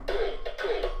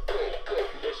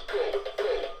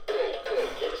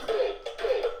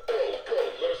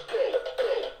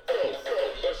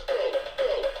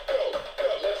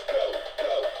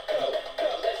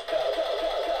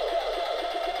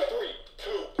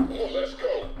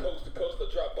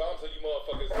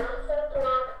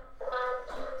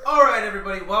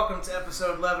everybody. Welcome to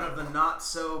episode 11 of the Not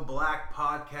So Black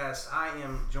podcast. I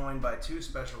am joined by two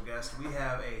special guests. We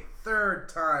have a third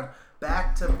time,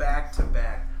 back-to-back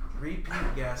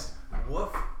repeat guest,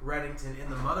 Wolf Reddington, in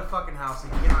the motherfucking house. He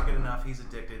cannot get enough. He's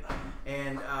addicted.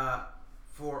 And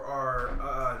for our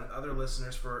other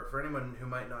listeners, for anyone who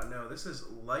might not know, this is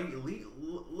lovely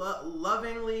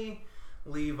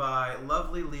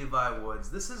Levi Woods.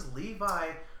 This is Levi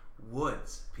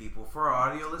Woods, people. For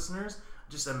our audio listeners,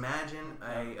 just imagine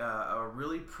a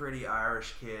really pretty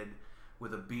Irish kid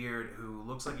with a beard who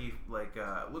looks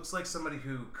like somebody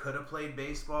who could have played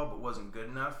baseball but wasn't good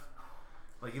enough.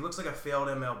 Like, he looks like a failed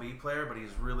MLB player, but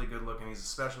he's really good looking. He's a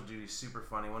special dude. He's super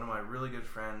funny. One of my really good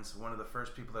friends. One of the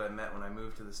first people that I met when I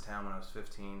moved to this town when I was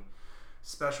 15.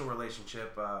 Special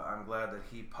relationship. I'm glad that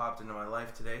he popped into my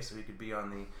life today so he could be on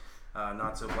the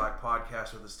Not So Black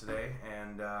podcast with us today.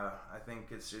 And I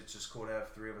think it's just cool to have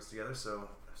three of us together. So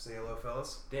say hello,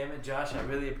 fellas. Damn it, Josh! I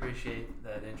really appreciate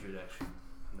that introduction.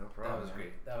 No problem. That was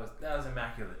great. That was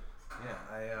immaculate.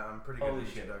 Yeah, I'm pretty good at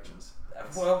introductions.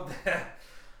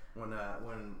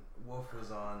 When Wolf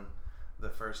was on the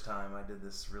first time, I did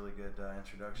this really good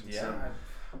introduction. Yeah. So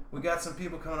we got some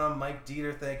people coming on. Mike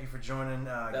Dieter, thank you for joining.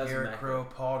 Garrett Crow,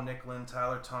 Paul Nicklin,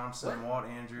 Tyler Thompson, Walt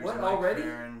Andrews, Mike already?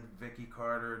 Farron, Vicky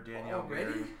Carter, Danielle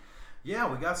Gary. Yeah,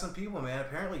 we got some people, man.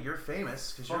 Apparently you're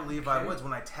famous because you're Levi Woods.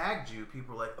 When I tagged you,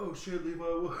 people were like, "Oh shit, Levi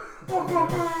Woods."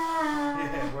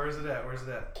 Yeah, where's it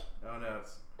at? Oh no,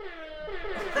 it's.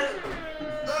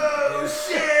 Oh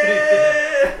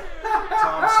shit!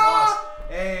 Tom Sloss.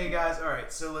 Hey guys,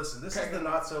 alright, so listen, this is the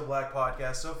Not So Black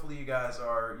podcast. Hopefully you guys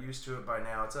are used to it by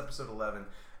now. It's episode 11.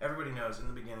 Everybody knows in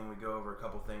the beginning we go over a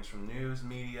couple things from news,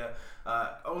 media,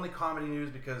 only comedy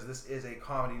news because this is a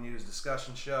comedy news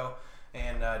discussion show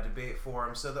and debate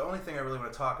forum. So the only thing I really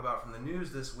want to talk about from the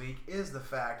news this week is the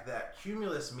fact that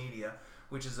Cumulus Media,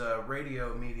 which is a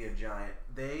radio media giant,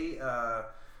 they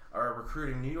are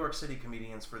recruiting New York City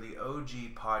comedians for the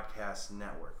OG Podcast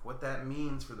Network. What that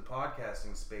means for the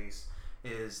podcasting space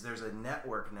is there's a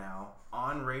network now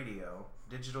on radio,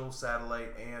 digital,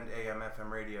 satellite, and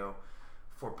AM/FM radio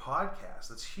for podcasts.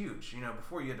 That's huge. You know,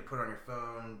 before you had to put it on your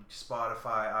phone,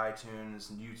 Spotify,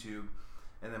 iTunes, and YouTube,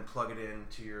 and then plug it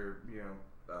into your,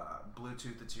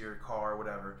 Bluetooth to your car or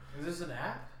whatever. Is this an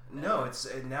app? No,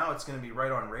 now it's going to be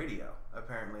right on radio.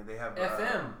 Apparently, they have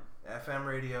FM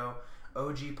radio.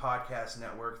 OG Podcast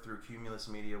Network through Cumulus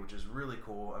Media, which is really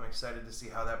cool. I'm excited to see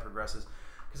how that progresses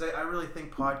because I really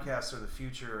think podcasts are the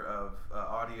future of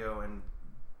audio and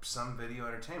some video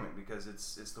entertainment because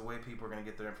it's the way people are going to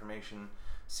get their information,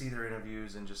 see their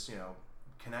interviews, and just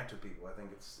connect with people. I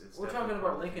think it's. We're talking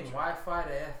about linking Wi-Fi to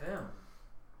FM.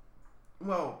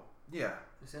 Well, yeah.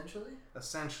 Essentially.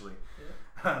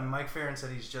 Yeah. Mike Farron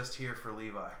said he's just here for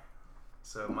Levi.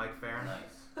 So Mike Farron.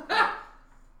 Nice.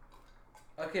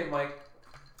 Okay, Mike.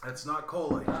 That's not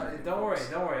Coley. Don't worry.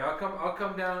 I'll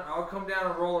come down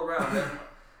and roll around.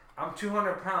 I'm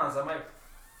 200 pounds. I might.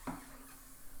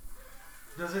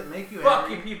 Does it make you fuck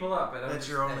you people up? That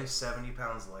you're only 70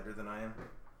 pounds lighter than I am?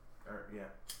 Or yeah.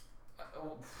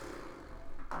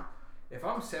 If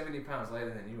I'm 70 pounds lighter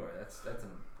than you are, that's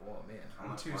an man.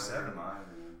 I'm 270.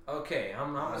 Okay,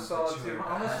 I'm a solid 200.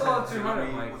 I'm a solid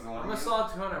 200, Mike. I'm a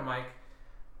solid 200, Mike.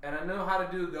 And I know how to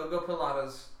do go-go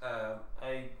pilates.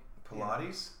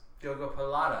 Pilates? Go-go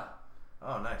pilata.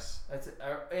 Oh, nice. That's it.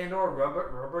 And or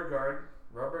rubber guard.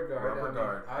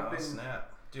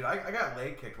 Snap. Dude, I got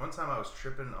leg kicked. One time I was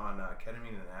tripping on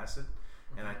ketamine and acid,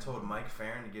 and I told Mike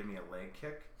Farron to give me a leg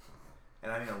kick.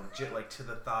 And I mean a legit, like, to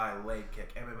the thigh leg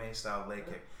kick, MMA style leg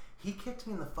kick. He kicked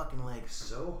me in the fucking leg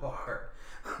so hard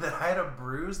that I had a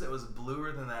bruise that was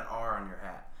bluer than that R on your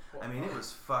hat. I mean, it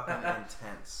was fucking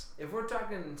intense. If we're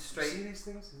talking straight, see these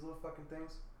things, these little fucking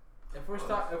things. If we're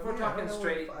talking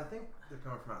straight, I think they're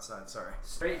coming from outside. Sorry.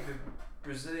 Straight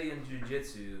Brazilian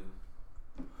Jiu-Jitsu,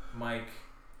 Mike.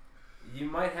 You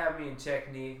might have me in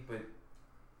technique, but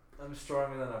I'm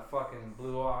stronger than a fucking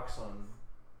blue ox on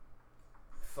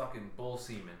fucking bull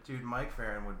semen. Dude, Mike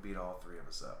Farron would beat all three of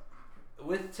us up.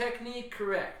 With technique,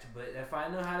 correct, but if I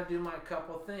know how to do my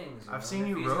couple things, I've seen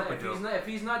you rope a dope. If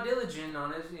he's not diligent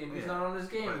on his, if he's not on his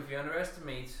game, if he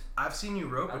underestimates. I've seen you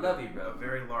rope you, bro. A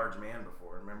very large man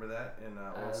before. Remember that in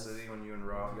Old City when you and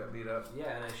Rob got beat up?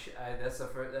 Yeah, and that's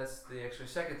the extra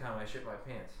second time I shit my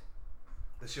pants.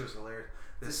 This shit was hilarious.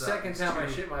 The second time I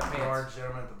shit my pants. Large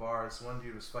gentleman at the bar. This one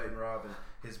dude was fighting Rob, and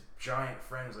his giant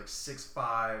friend was like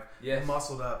 6'5", Yes.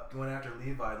 muscled up, went after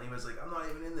Levi, and Levi's like, I'm not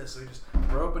even in this, so he just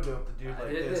rope-a-dope the dude like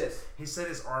this. He said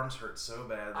his arms hurt so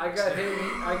bad. I got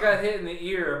hit in the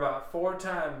ear about 4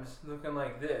 times, looking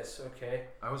like this. Okay.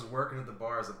 I was working at the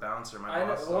bar as a bouncer. I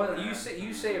know. Well, you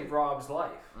saved Rob's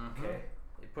life. Mm-hmm. Okay.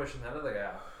 You're pushing that other guy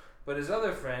out, but his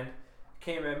other friend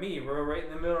came at me. We're right in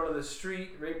the middle of the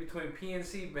street, right between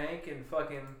PNC Bank and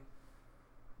fucking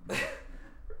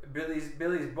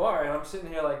Billy's bar, and I'm sitting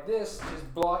here like this,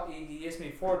 just block. He hits me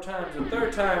 4 times. The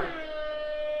third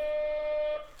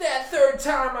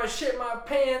time, I shit my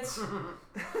pants.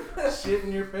 Shit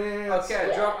in your pants.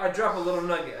 Okay, I drop a little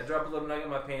nugget. I drop a little nugget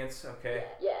in my pants. Okay.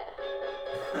 Yeah.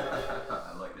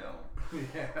 I like that one.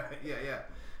 Yeah.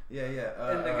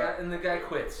 And the guy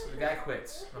quits. The guy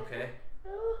quits. Okay.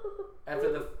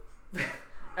 After the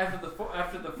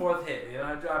 4th hit, you know,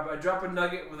 I drop a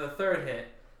nugget with a 3rd hit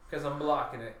because I'm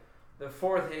blocking it. The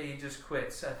 4th hit, he just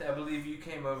quits. I believe you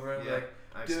came over and like,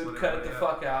 dude, cut it the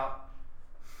fuck out.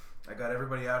 I got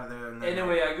everybody out of there. And then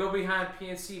anyway, I go behind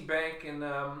PNC Bank in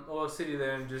Oil City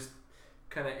there and just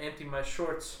kind of empty my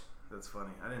shorts. That's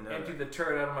funny. I didn't know. Empty the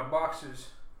turd out of my boxers.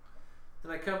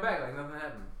 Then I come back like nothing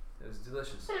happened. It was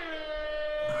delicious.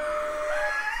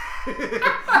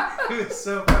 It was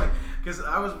so funny because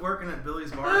I was working at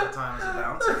Billy's bar at the time as a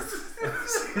bouncer.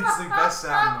 It's the best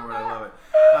sound in the world.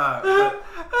 I love it.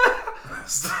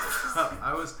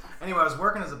 I was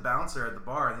working as a bouncer at the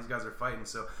bar, and these guys are fighting.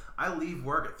 So I leave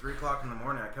work at 3 o'clock in the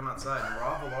morning. I come outside, and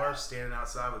Rob Villar's standing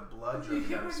outside with blood dripping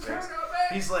down his face.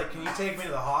 He's like, "Can you take me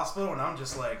to the hospital?" And I'm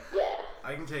just like,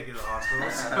 "I can take you to the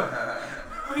hospital."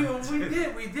 So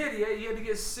we did. He had to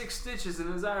get 6 stitches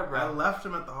in his eyebrow. I left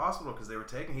him at the hospital because they were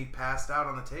taking. He passed out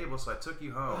on the table, so I took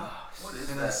you home. What is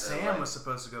and that? then Sam was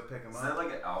supposed to go pick him Is up. that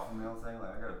like an alpha male thing?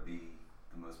 Like, I gotta be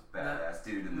the most badass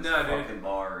dude in this No, dude. fucking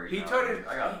bar. He know? started-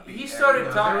 I gotta he beat started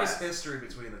everyone. talking- There is history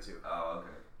between the two. Oh, okay.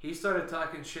 He started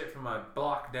talking shit from my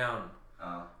block down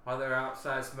Oh. while they were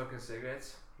outside smoking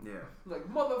cigarettes. Yeah. Like,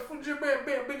 motherfucker, bam,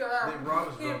 big ass. Rob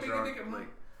was real Yeah, big drunk. dick. Like,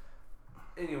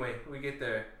 Anyway, we get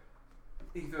there.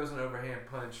 He throws an overhand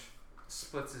punch,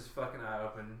 splits his fucking eye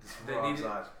open. They Rob's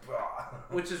needed- eyes.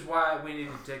 which is why we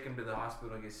needed to take him to the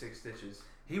hospital and get 6 stitches.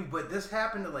 But this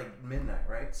happened at like midnight,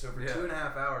 right? So for Yeah.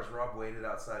 2.5 hours, Rob waited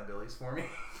outside Billy's for me,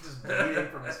 just bleeding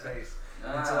from his face.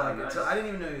 Until Nice. I didn't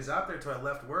even know he was out there until I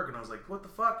left work, and I was like, "What the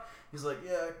fuck?" He's like,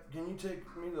 "Yeah, can you take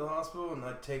me to the hospital?" And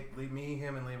I'd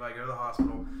him, and Levi go to the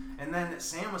hospital. And then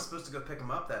Sam was supposed to go pick him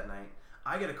up that night.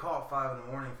 I get a call at 5 in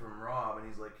the morning from Rob, and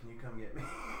he's like, "Can you come get me?"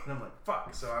 And I'm like,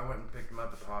 "Fuck!" So I went and picked him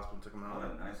up at the hospital, and took him What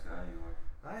home. a nice guy you are.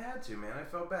 I had to, man. I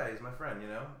felt bad. He's my friend, you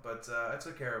know. But I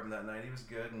took care of him that night. He was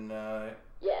good, and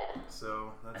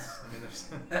so that's. I mean,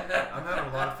 I'm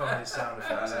having a lot of fun with these sound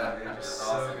effects. They're just so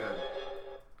Awesome. good.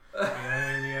 You know what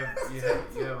I mean?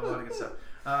 You have a lot of good stuff.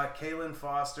 Kaylin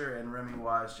Foster and Remy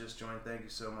Wise just joined. Thank you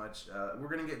so much. We're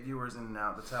gonna get viewers in and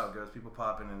out. That's how it goes. People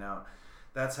pop in and out.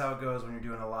 That's how it goes when you're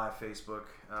doing a live Facebook.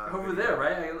 Over video. there,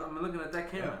 right? I'm looking at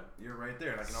that camera. Yeah, you're right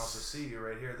there, and I can also see you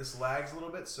right here. This lags a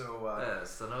little bit, so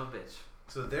Son of a bitch.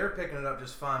 so they're picking it up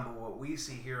just fine. But what we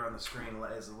see here on the screen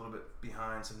is a little bit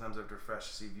behind. Sometimes I have to refresh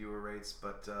to see viewer rates,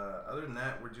 but other than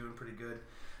that, we're doing pretty good.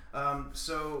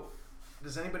 So,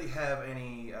 does anybody have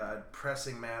any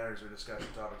pressing matters or discussion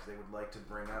topics they would like to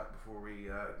bring up before we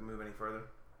move any further?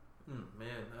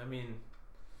 Man, I mean,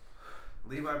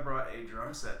 Levi brought a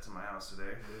drum set to my house today.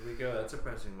 there we go. That's a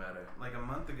pressing matter. Like a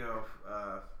month ago,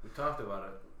 We talked about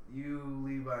it. you,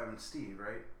 Levi, and Steve,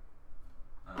 right?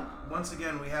 Uh, Once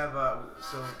again, we have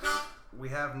we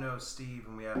have no Steve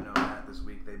and we have no Matt this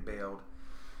week. They bailed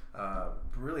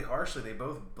really harshly. They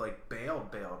both like bailed,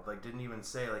 like didn't even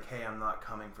say like, "Hey, I'm not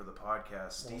coming for the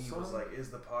podcast." Steve was like, "Is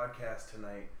the podcast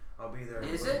tonight? I'll be there."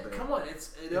 Is in a little it? bit. Come on,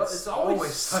 it's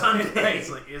always Sunday. Sunday. It's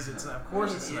like, is it? Of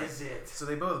course it's tonight. Is it? So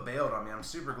they both bailed on me. I'm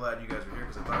super glad you guys were here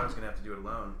because I thought I was gonna have to do it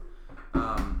alone.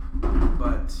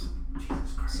 But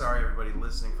sorry, everybody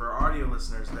listening. For our audio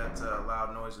listeners, that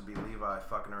loud noise would be Levi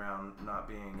fucking around, not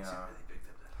being. Really picked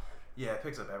up that hard. Yeah, it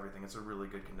picks up everything. It's a really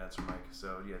good condenser mic.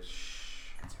 So yeah, shh.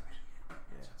 That's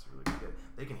Yeah, it's really good.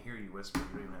 They can hear you whisper. You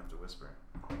don't even have to whisper.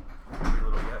 Every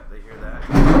little they hear that.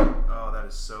 Oh, that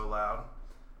is so loud.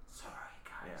 Sorry,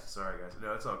 guys. Yeah, sorry guys.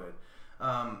 No, it's all good.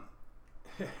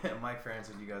 Mike Farron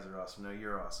said you guys are awesome. No,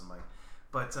 you're awesome, Mike.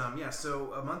 But yeah,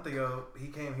 so a month ago he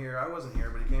came here. I wasn't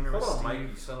here, but he came here with Hold on, Steve. Mike,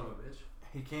 you son of a bitch.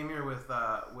 He came here with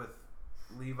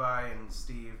Levi and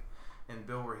Steve and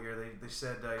Bill were here. They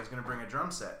said he was going to bring a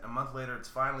drum set. A month later, it's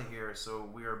finally here. So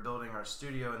we are building our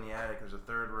studio in the attic. There's a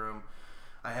third room.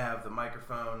 I have the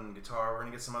microphone, guitar. We're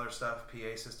gonna get some other stuff,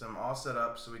 PA system, all set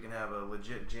up so we can have a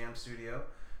legit jam studio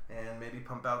and maybe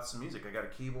pump out some music. I got a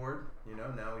keyboard.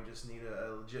 Now we just need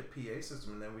a legit PA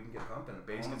system, and then we can get pumping. A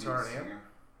bass guitar and amp.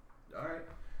 All right.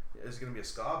 It's gonna be a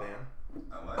ska band.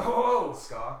 I like it. Oh,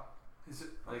 Ska, is it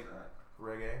Like like? that.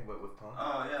 reggae, but with punk.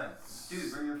 Oh yeah,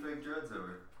 dude, bring your fake dreads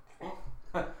over.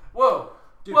 Whoa!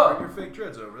 Dude, Whoa. bring your fake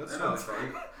dreads over. That's They're fine. not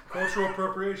fake. Cultural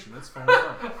appropriation. That's fine.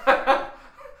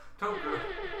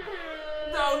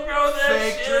 Don't grow that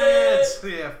Fake shit. dreads.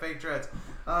 Yeah, fake dreads.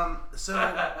 So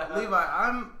Levi,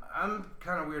 I'm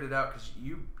kind of weirded out because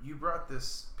you brought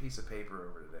this piece of paper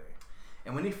over today,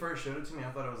 and when he first showed it to me,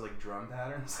 I thought it was like drum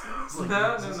patterns. I was like,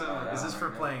 No. Is this for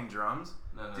playing drums?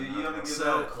 No, Dude, you gotta give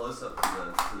So- that a close up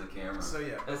to the camera. So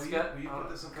yeah, It's will got- you put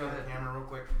this in front of the go camera real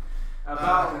quick?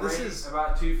 About this is-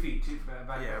 about 2 feet.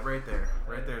 About Yeah, right there.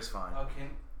 Right there is fine. Okay.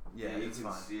 Yeah, you it's can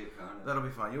fine. see it kind of. That'll be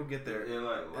fine. You'll get there.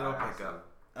 It'll pick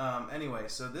up. Anyway,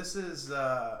 so this is,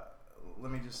 let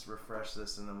me just refresh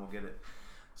this and then we'll get it.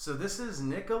 So this is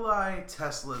Nikolai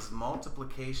Tesla's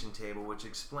multiplication table, which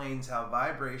explains how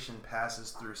vibration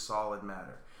passes through solid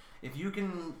matter. If you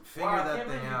can figure Wow, I that can't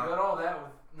thing believe out. you got all that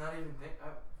with not even think.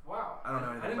 Wow. I don't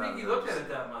know anything I didn't about think it. you looked at it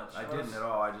that much. I didn't at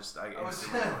all. I instantly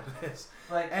was- know what it is.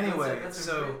 Like, Anyway, that's a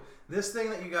so great- this thing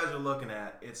that you guys are looking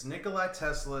at, it's Nikolai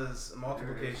Tesla's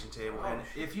multiplication table, Oh, and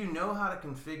shit. if you know how to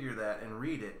configure that and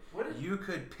read it, What is- you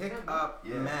could pick Yeah. up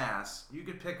Yeah. mass. You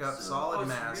could pick up So- solid Oh, it's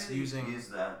mass really using. Use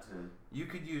that to. You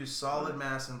could use solid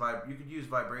mass and you could use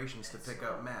vibrations to pick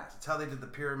up mass. It's how they did the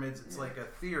pyramids. It's like a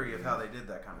theory of how they did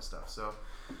that kind of stuff. So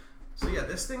yeah,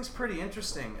 this thing's pretty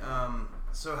interesting.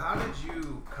 So how did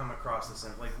you come across this?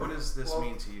 Like, what does this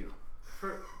mean to you?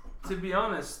 To be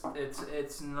honest,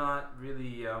 it's not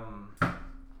really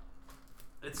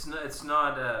it's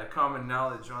not common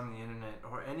knowledge on the internet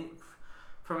or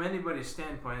from anybody's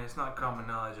standpoint. It's not common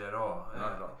knowledge at all.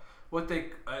 Not at all. What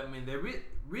they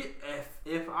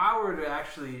if I were to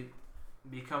actually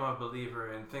become a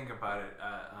believer and think about it,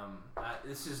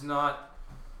 this is not.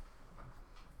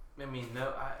 I mean,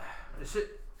 no. This is,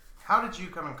 How did you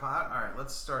come in contact? All right,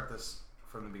 let's start this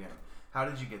from the beginning. How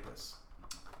did you get this?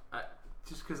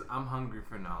 just because I'm hungry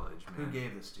for knowledge, man. Who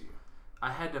gave this to you?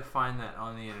 I had to find that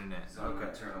on the internet. It's an Okay.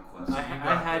 eternal question. you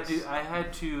got I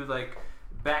had to like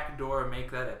backdoor make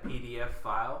that a PDF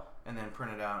file And then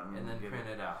print it out and then give print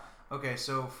it out. Okay,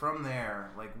 so from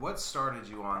there, like, what started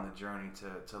you on the journey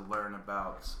to learn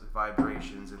about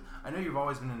vibrations? And I know you've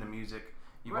always been into music.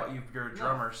 Right. You're a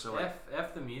drummer, so like,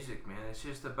 F the music, man. It's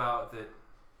just about that.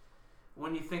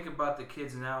 When you think about the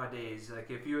kids nowadays, like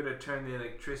if you were to turn the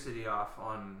electricity off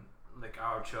on like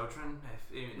our children,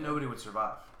 nobody would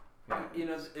survive. Yeah. You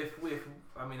know, if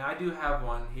I mean, I do have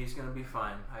one. He's gonna be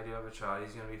fine. I do have a child.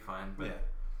 He's gonna be fine. But Yeah.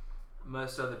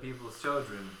 most other people's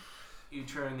children, you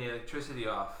turn the electricity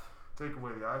off. Take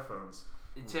away the iPhones.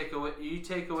 You take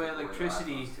away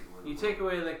electricity. Take away the You take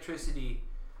away electricity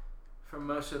from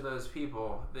most of those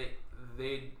people.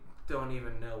 They don't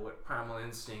even know what primal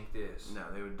instinct is. No,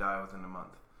 they would die within a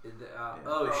month.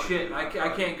 Oh Probably shit! do. I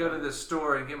can't go to the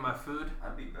store and get my food.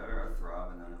 I'd be better. I'd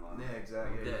thrive in that environment. Yeah,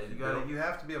 exactly. Yeah, You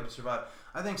have to be able to survive.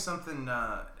 I think something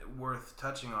worth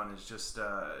touching on is just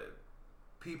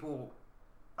people.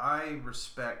 I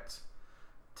respect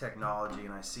technology,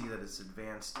 and I see that it's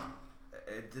advanced.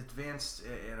 It's advanced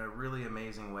in a really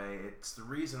amazing way. It's the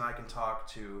reason I can talk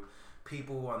to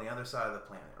people on the other side of the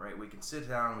planet. Right? We can sit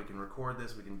down, we can record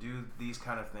this, we can do these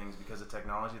kind of things because of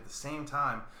technology. At the same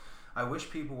time, I wish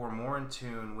people were more in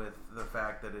tune with the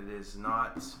fact that it is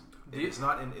not. It's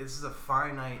not. This is a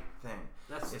finite thing.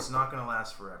 It's not going to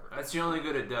last forever. That's the only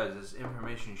good it does is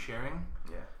information sharing.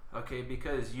 Yeah. Okay,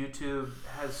 because YouTube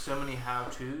has so many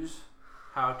how-tos.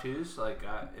 Like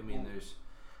I mean,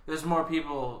 there's more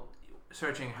people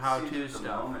searching how-to At the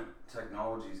stuff. moment,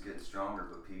 technology's getting stronger,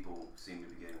 but people seem to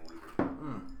be getting weaker.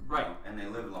 Right. And they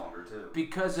live longer too.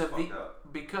 Because of Fucked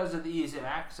up. the easy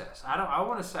access. I don't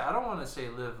want to say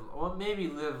live. Well, maybe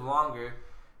live longer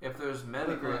if there's In the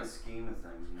medical. grand scheme of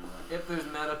things, you know. If there's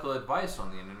medical advice on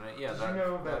the internet, yeah, Did you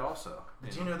know that- also.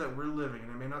 Did you know that we're living,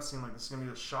 and it may not seem like this is going to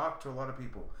be a shock to a lot of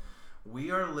people, we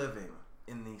are living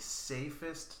in the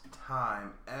safest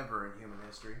time ever in human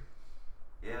history?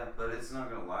 Yeah, but it's not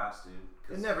gonna last, dude.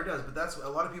 'Cause It never does, but that's what a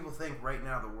lot of people think right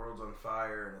now. The world's on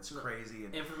fire and it's crazy,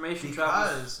 and Information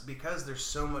travels. because there's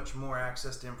so much more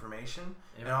access to information,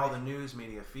 and all the news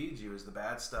media feeds you is the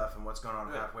bad stuff and what's going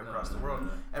on halfway across the world.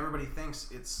 Everybody thinks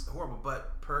it's horrible,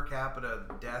 but per capita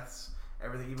deaths,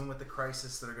 everything, even with the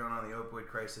crisis that are going on, the opioid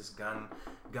crisis,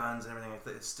 guns and everything,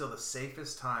 it's still the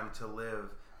safest time to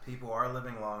live. People are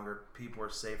living longer. People are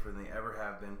safer than they ever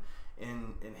have been.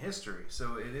 in history.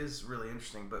 So it is really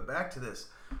interesting. But back to this.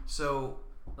 So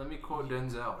let me quote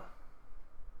Denzel.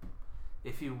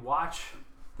 If you watch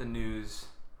the news,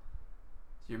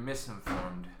 you're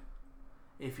misinformed.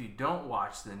 If you don't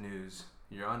watch the news,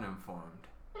 you're uninformed.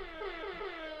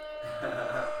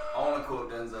 I want to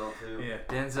quote Denzel too. yeah.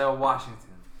 Denzel Washington.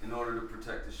 In order to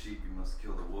protect the sheep, you must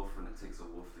kill the wolf, and it takes a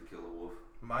wolf to kill a wolf.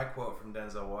 My quote from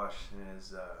Denzel Washington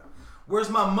is, "Where's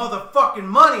my motherfucking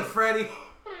money, Freddie?"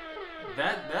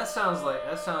 That sounds like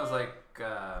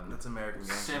That's American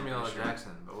Gangster. Samuel L. I'm pretty sure.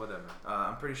 Jackson, but whatever.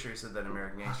 I'm pretty sure he said that in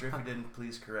American Gangster. If he didn't,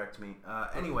 please correct me.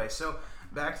 Anyway, so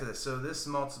back to this. So this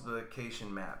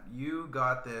multiplication map, you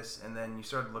got this, and then you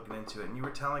started looking into it, and you were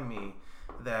telling me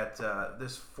that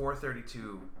this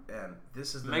 432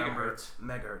 this is the Megahertz.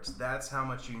 Megahertz. That's how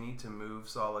much you need to move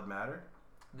solid matter.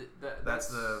 That's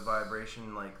the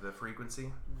vibration, like the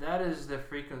frequency. That is the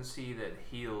frequency that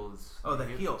heals. Oh, that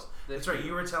heals. That's right. heals.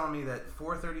 You were telling me that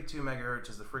 432 megahertz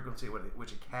is the frequency at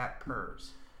which a cat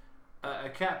purrs. A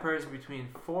cat purrs between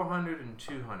 400 and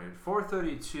 200.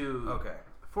 432. Okay.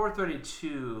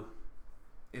 432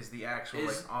 is the actual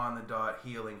like on the dot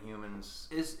healing humans.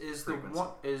 Is the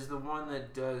one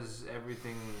that does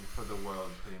everything for the world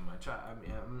pretty much. I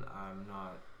mean I'm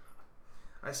not.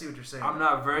 I see what you're saying. I'm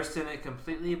not versed in it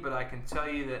completely, but I can tell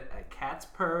you that a cat's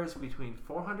purrs between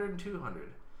 400 and 200,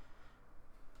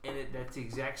 and that's the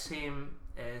exact same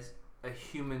as a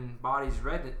human body's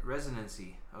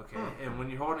resonancy. Okay, and when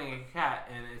you're holding a cat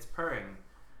and it's purring,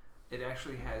 it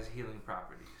actually has healing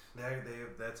properties.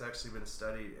 That's actually been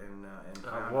studied and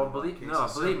well, believe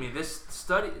me, the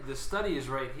study is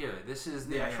right here. This is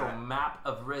the actual map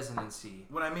of resonancy.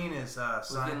 What I mean is,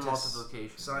 within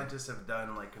multiplication. Scientists have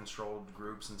done like controlled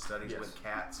groups and studies with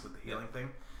cats with the healing thing,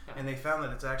 Yeah. and they found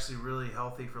that it's actually really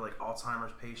healthy for like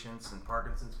Alzheimer's patients and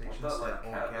Parkinson's patients I thought, that like,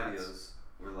 hold cat cats. videos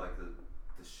were like the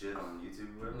shit on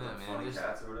YouTube, or whatever, No, like man, funny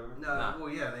cats or whatever. No, well,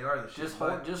 yeah, they are the shit.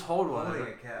 Just hold one. Holding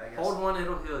a cat, I guess. Hold one,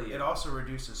 it'll heal you. It also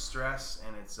reduces stress,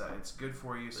 and it's good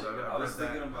for you. So I was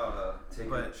thinking about taking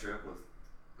But- a trip with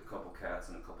a couple cats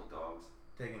and a couple dogs,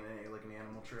 taking an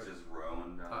animal trip. just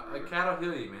rowing down the A river. cat will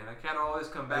heal you, man. A cat will always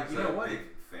come back. Like, you to know you. what? Big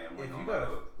family If on you my gotta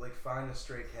boat. like find a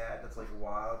stray cat that's like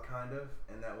wild, kind of,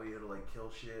 and that way it'll like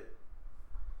kill shit.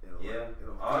 Yeah,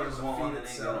 it'll I be just able want to one feed that ain't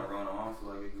itself. gonna run off.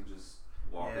 Like, it could just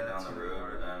walk Yeah, it down that's the gonna be road,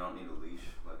 hard. and I don't need a leash.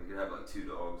 Like, I could have like 2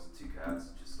 dogs and 2 cats,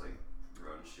 and just like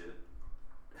run shit.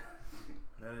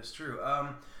 That is true.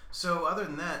 So other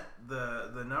than that,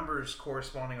 the numbers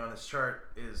corresponding on this chart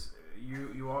is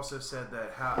you also said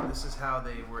that this is how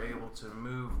they were able to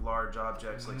move large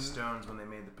objects like stones when they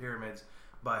made the pyramids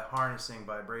by harnessing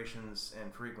vibrations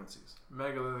and frequencies.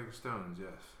 Megalithic stones,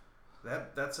 yes.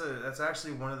 That's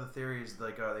actually one of the theories.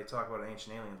 Like they talk about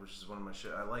Ancient Aliens, which is one of my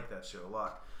show. I like that show a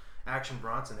lot. Action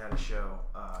Bronson had a show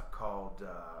called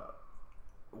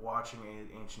Watching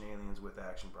Ancient Aliens with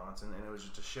Action Bronson, and it was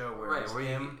just a show where it was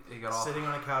him he got all sitting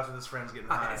on a couch with his friends getting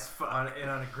high and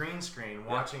on a green screen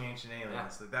watching Ancient Aliens.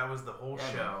 Yeah. Like, that was the whole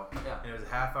show, Yeah. and it was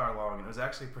a half hour long, and it was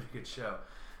actually a pretty good show.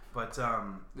 But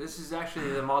This is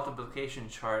actually the multiplication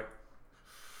chart.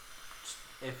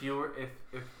 If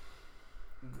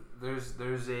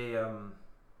there's a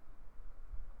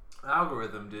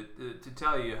algorithm to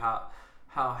tell you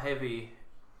how heavy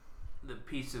the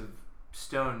piece of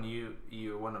stone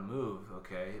you want to move,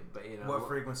 okay? But you know what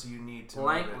frequency you need to move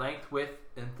it. length, width,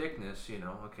 and thickness. You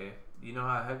know, okay. You know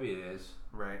how heavy it is.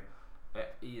 Right.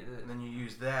 And then you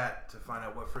use that to find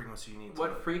out what frequency you need.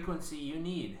 What frequency you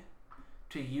need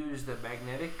to use the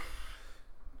magnetic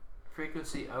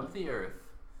frequency of the Earth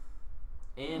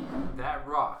and that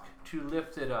rock to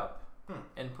lift it up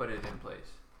and put it in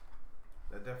place.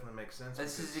 That definitely makes sense.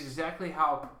 This is exactly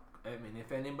how. I mean,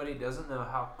 if anybody doesn't know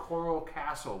how Coral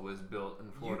Castle was built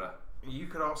in Florida, you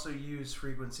could also use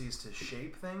frequencies to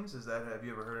shape things. Have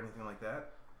you ever heard anything like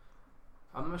that?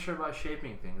 I'm not sure about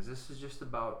shaping things. This is just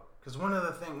about. Because one of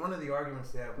the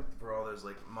arguments they have for all those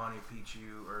like Machu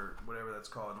Picchu or whatever that's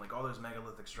called, and like all those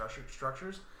megalithic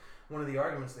structures, one of the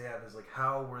arguments they have is like,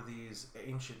 how were these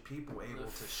ancient people able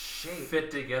to shape,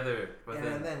 fit together,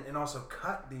 and also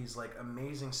cut these like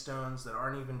amazing stones that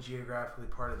aren't even geographically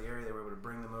part of the area? They were able to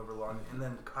bring them over along and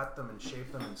then cut them and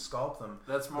shape them and sculpt them.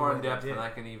 That's more in depth than I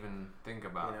can even think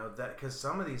about. You know that because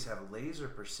some of these have laser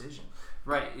precision.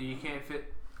 Right, you can't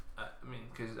fit.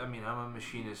 I'm a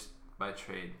machinist by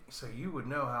trade. So you would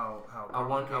know how I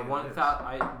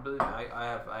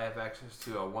have access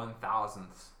to a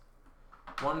 1,000th.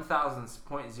 1,000th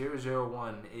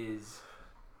 0.001 is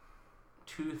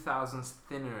 2,000ths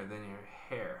thinner than your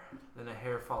hair. Than a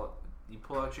hair follicle. You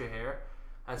pull out your hair,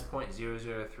 that's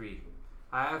 0.003.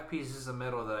 I have pieces of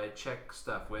metal that I check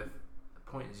stuff with,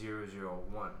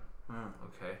 .001. Hmm.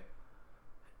 Okay,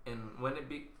 and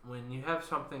when you have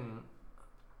something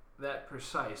that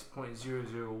precise,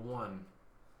 .001,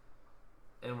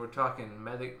 and we're talking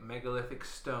megalithic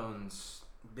stones,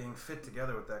 Being fit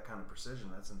together with that kind of precision,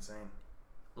 that's insane.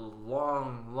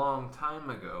 long time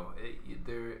ago,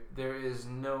 there is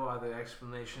no other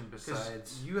explanation Because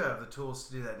besides. you have the tools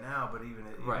to do that now, but even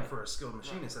Right. for a skilled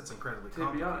machinist, that's incredibly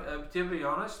To be, complicated. to be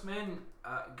honest, man,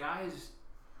 guys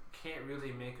can't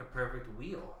really make a perfect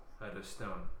wheel out of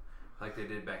stone like they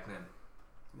did back then.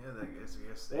 Yeah, I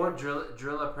guess they, Or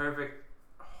drill a perfect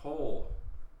hole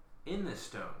in the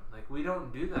stone. Like, we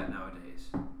don't do that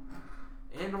nowadays.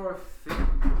 And or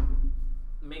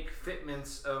make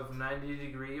fitments of 90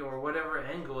 degree or whatever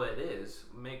angle it is.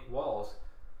 Make walls.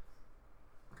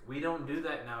 We don't do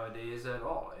that nowadays at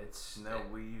all.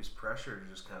 we use pressure to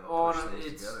just kind of Oh, push no, things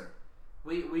it's- together.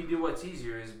 We do what's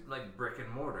easier is like brick and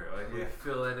mortar. Like, we Yeah.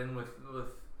 fill it in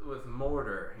with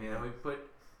mortar. You know, Yeah. we put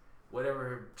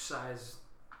whatever size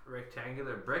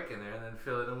rectangular brick in there and then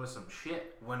fill it in with some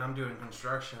shit. When I'm doing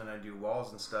construction and I do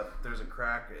walls and stuff, if there's a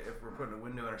crack, if we're putting a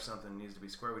window in or something that needs to be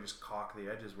square, we just caulk the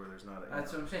edges where there's not a.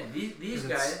 That's what I'm saying. These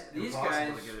 'cause guys, it's these impossible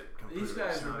guys, to get it these completely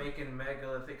guys were snug. making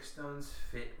megalithic stones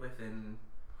fit within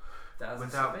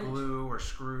thousands without of inches. glue or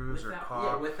screws or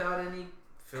caulk. without any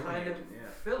filling kind of agent, yeah.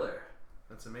 filler.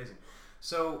 That's amazing.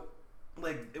 So,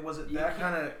 like, was it You that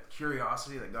can't- kind of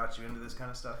curiosity that got you into this kind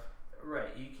of stuff?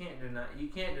 Right. You can't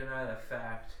deny the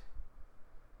fact.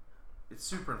 It's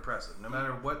super impressive. No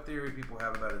matter what theory people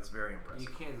have about it, it's very You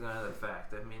impressive. can't deny the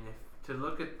fact. I mean, if to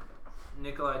look at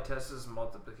Nikolai Tesla's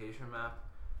multiplication map,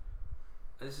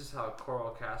 this is how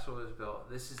Coral Castle was built.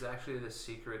 This is actually the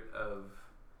secret of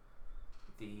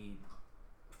the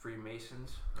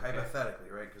Freemasons. Okay? Hypothetically,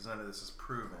 right? Because none of this is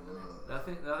proven. I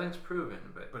mean, Nothing's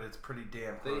proven, but but it's pretty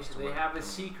damn they close to they what- have I a mean,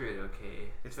 secret.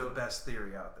 Okay, It's to, the best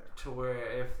theory out there. to where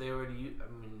if they were to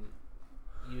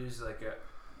use like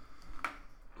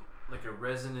a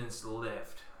resonance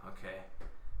lift. Okay,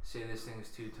 say this thing is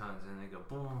 2 tons, and they go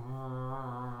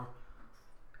boom,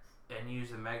 and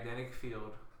use a magnetic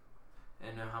field,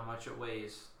 and know how much it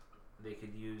weighs. They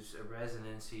could use a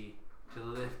resonancy to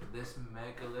lift this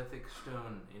megalithic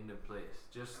stone into place,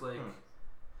 just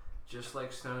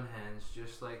like Stonehenge,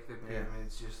 just like the Yeah.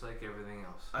 pyramids, just like everything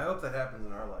else. I hope that happens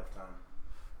in our lifetime.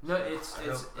 No, it's I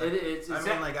it's hope it, that- it's I it's,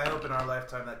 mean, ac- like, I hope in our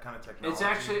lifetime that kind of technology.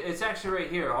 it's actually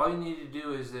right here. All you need to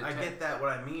do is that I get that. What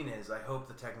I mean is, I hope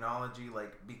the technology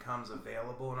like becomes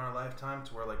available in our lifetime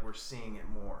to where like we're seeing it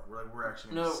more. We're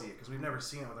actually going to No. see it because we've never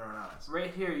seen it with our own eyes.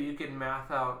 right here you can math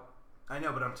out I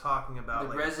know, but I'm talking about the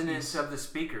like resonance these- of the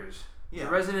speakers. Yeah,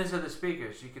 The resonance of the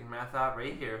speakers you can math out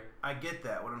right here I get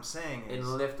that. What I'm saying is, and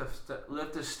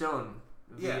lift a stone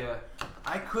Yeah.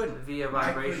 I via couldn't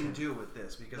vibration. do it with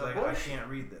this because No, I bullshit. can't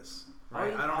read this. All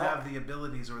Right? you- I don't all- have the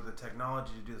abilities or the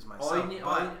technology to do this myself. All you need,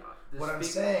 but the what I'm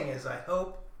saying is, I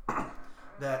hope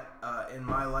that in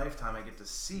my lifetime I get to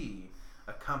see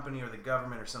a company or the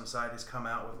government or some scientist come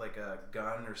out with like a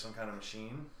gun or some kind of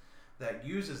machine that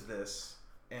uses this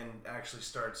and actually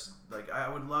starts like I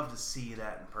would love to see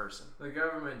that in person. The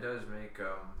government does make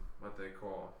what they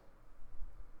call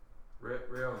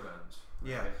rail guns.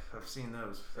 Yeah, okay? I've seen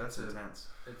those. That's It's a- intense.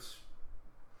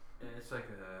 It's like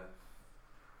a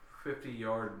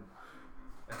 50-yard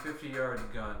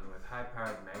gun with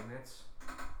high-powered magnets.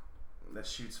 That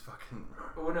shoots fucking.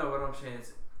 Oh no, what I'm saying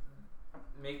is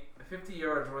make 50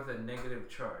 yards worth of negative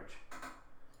charge,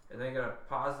 and then got a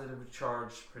positive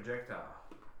charge projectile.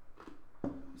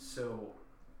 So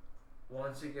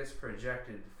once it gets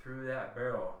projected through that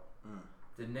barrel, Mm.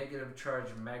 the negative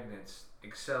charge magnets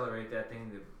accelerate that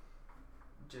thing to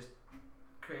just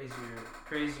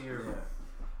crazier Yeah.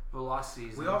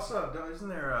 velocities. We and- also have, isn't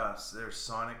there there's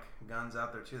sonic guns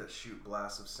out there too that shoot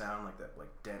blasts of sound like that, like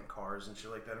dent cars and shit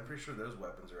like that. I'm pretty sure those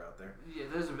weapons are out there. yeah,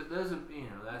 there's a you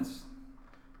know that's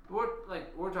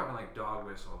we're talking like dog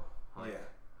whistle, like,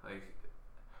 Yeah. like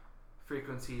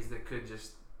frequencies that could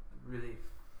just really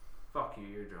fuck your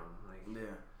eardrum. Like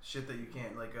Yeah, shit that you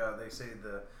can't like. They say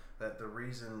that the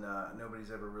reason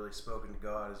nobody's ever really spoken to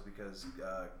God is because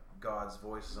God's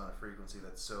voice is on a frequency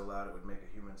that's so loud it would make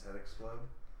a human's head explode.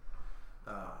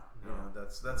 You know,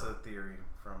 that's a theory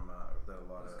from that a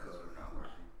lot Because of we're not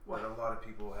working. that a lot of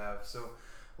people have. So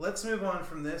let's move on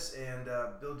from this. And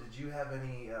Bill, did you have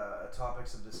any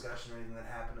topics of discussion or anything that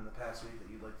happened in the past week that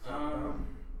you'd like to talk about?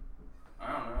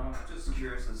 I don't know. Just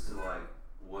curious as to like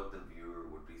what the viewer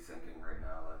would be thinking right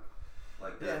now.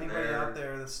 Like Yeah, anybody out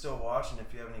there that's still watching,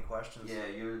 if you have any questions. Yeah,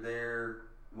 you're there.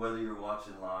 Whether you're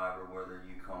watching live or whether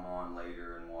you come on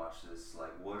later and watch this,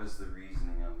 like, what is the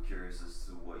reasoning? I'm curious as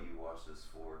to what you watch this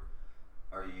for.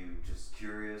 are you just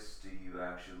curious? Do you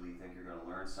actually think you're gonna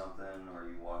learn something? Or are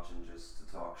you watching just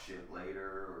to talk shit later?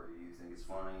 Or do you think it's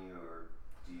funny? Or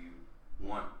do you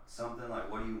want something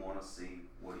like, what do you want to see?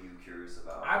 What are you curious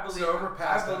about? I believe. So over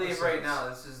past I believe right episodes- now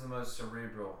this is the most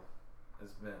cerebral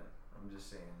it's been. I'm just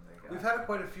saying. Like, We've had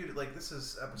quite a few. Like this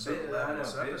is episode 11. I know.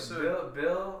 So episode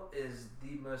Bill is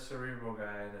the most cerebral guy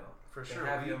I know. for To sure.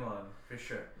 have him on for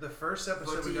sure. The first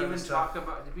episode But we to got even into stuff. talk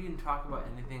about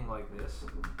anything like this,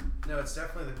 No, it's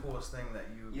definitely the coolest thing that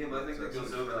you. Yeah, but I think that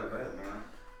goes over their head, man.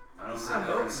 I don't So I think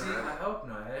hope. that's See, I hope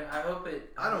not. I hope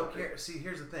it. I don't hope care. See,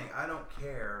 here's the thing. I don't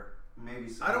care.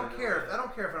 Maybe. I don't care. I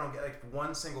don't care if I don't get like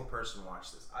one single person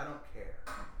watch this. I don't care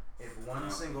if one No.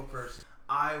 single person.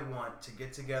 I want to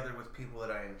get together with people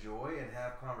that I enjoy and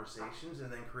have conversations,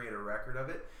 and then create a record of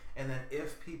it. And then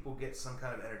if people get some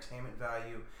kind of entertainment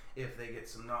value, if they get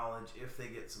some knowledge, if they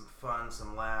get some fun,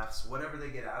 some laughs, whatever they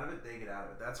get out of it, they get out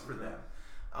of it. That's for them.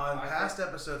 On past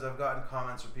episodes, I've gotten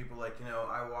comments from people like,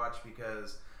 I watch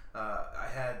because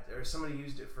or somebody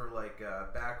used it for like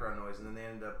background noise, and then they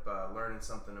ended up learning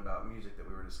something about music that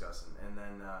we were discussing. And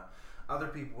then other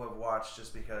people have watched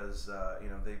just because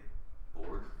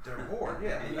they're bored.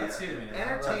 Yeah, Yeah. That's it, man.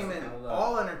 Entertainment. I love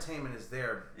All entertainment is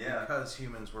there Yeah. because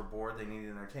humans were bored. They needed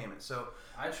entertainment. So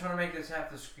I try to make this half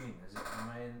the screen. Is it? Am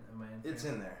I in? it's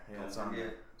in there. Yeah, Don't it's on forget.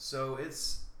 there. So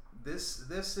it's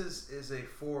this is a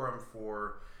forum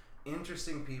for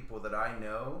interesting people that I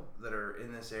know that are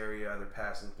in this area, either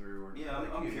passing through or Yeah,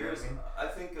 like I'm you, curious. You know what I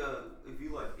think if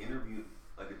you interview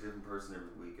like a different person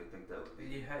every week, I think that would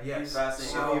be Yes.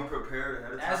 fascinating. So- if you prepared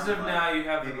ahead of time, As of now, you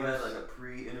have the maybe had most. like a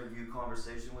pre-interview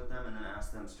conversation with them and then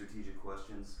ask them strategic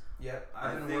questions. I mean? Yep,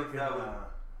 I I've been think working. that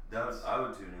would- I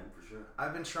would tune in for sure.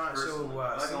 I've been trying. Personally, So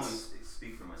I can only since,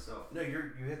 speak for myself. no, you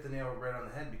hit the nail right on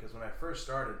the head, because when I first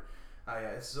started,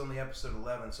 this is only episode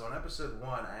 11. So on episode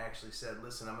 1, I actually said,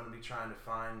 listen, I'm going to be trying to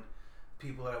find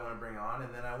people that I want to bring on,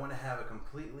 and then I want to have a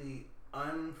completely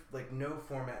no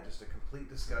format, just a complete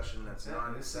discussion that's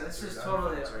non-censored. This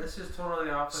is totally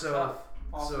off the cuff.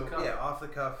 Off the cuff. Yeah, off the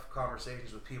cuff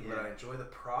conversations with people that Yeah. I enjoy. The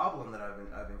problem that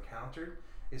I've encountered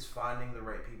is finding the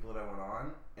right people that I want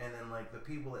on, and then the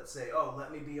people that say, "Oh,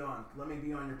 let me be on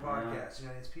your podcast."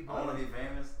 It's people. I that want to be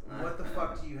famous. what the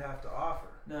fuck do you have to offer?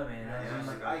 No, man. Yeah, I just,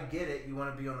 okay. I get it. You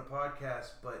want to be on the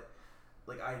podcast, but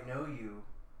I know you.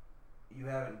 You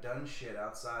haven't done shit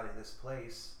outside of this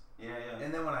place. Yeah.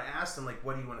 And then when I asked them,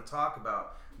 what do you want to talk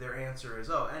about? Their answer is,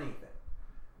 oh, anything.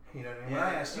 You know what I mean? When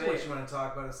I Yeah, asked you what you want to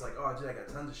talk about, it's like, oh, dude, I got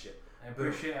tons of shit. I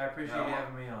appreciate Yeah, you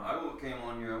having me on. I came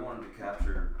on here. I wanted to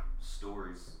capture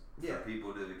stories Yeah. for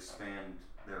people to expand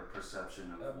their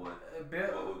perception of what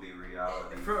Bill, would be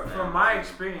reality. from my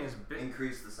experience,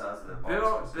 increase the size of their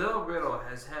Bill boxes. Riddle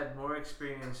has had more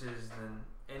experiences than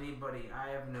anybody I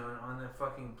have known on the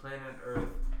fucking planet Earth,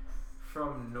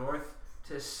 from north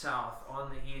to south on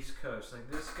the East Coast.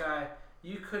 This guy,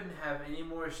 you couldn't have any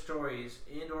more stories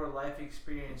and or life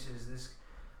experiences.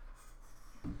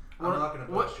 I'm not going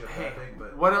to bust you up hey, that big,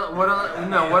 but what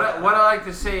I like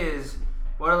to say is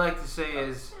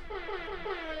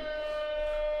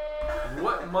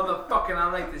what motherfucking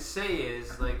I like to say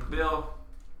is Bill.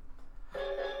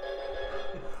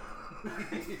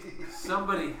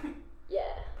 Somebody. Yeah.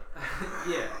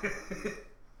 Yeah.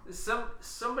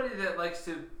 Somebody that likes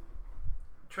to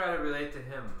try to relate to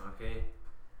him, okay,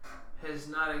 has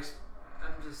not. I'm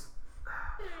just.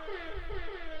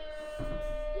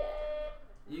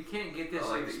 You can't get this.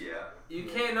 I like it, yeah. You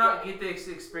cannot get this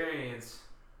experience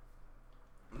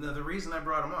no, the reason I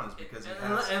brought him on is because he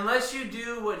has... unless you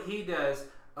do what he does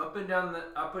up and down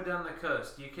the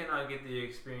coast. You cannot get the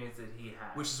experience that he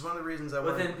has. Which is one of the reasons I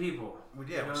within wanted... people.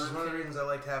 Yeah, You know which is what one I'm of the saying? reasons I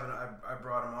liked having... I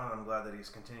brought him on, and I'm glad that he's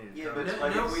continued to Yeah, come.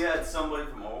 but No, if we had somebody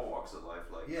from all walks of life,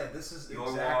 Yeah, this is your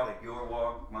exactly...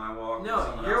 walk, my walk. No,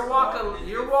 someone your else's walk and of then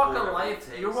your get walk four of different life.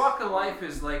 takes. Your walk of life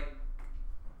is like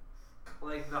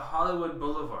the Hollywood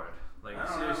Boulevard. I don't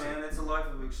Seriously. know, man. It's a life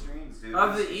of extremes, dude.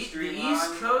 Of There's the extreme East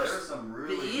highs, Coast- there's some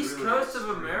really, the East really Coast of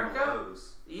extreme America?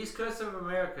 lows. East Coast of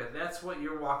America. That's what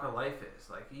your walk of life is.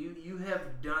 You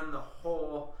have done the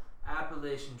whole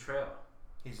Appalachian Trail.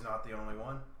 He's not the only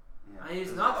one. Yeah. He's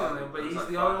There's not the a lot only of- one, but there's he's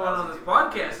like the only one on 5,000 this people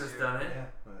podcast that's here. done it. Yeah,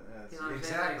 You know what I'm saying?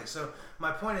 exactly. So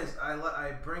my point is,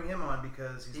 I bring him on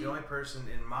because he's He- the only person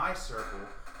in my circle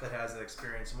that has that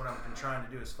experience. And what I've been trying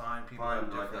to do is find people that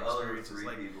Find have like the different other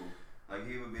experiences. three people.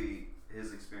 He would be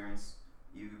his experience,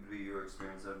 you could be your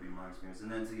experience, that would be my experience,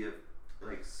 and then to get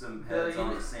some Bill, heads you on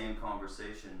know- the same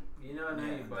conversation. You know I know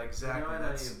Yeah, you, bud. exactly. You know I know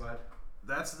That's- you, bud.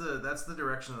 that's the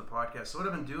direction of the podcast. So what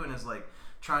I've been doing is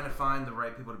trying to find the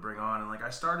right people to bring on, and I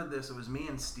started this. It was me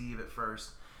and Steve at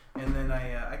first, And then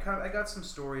I got some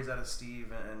stories out of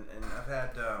Steve, and I've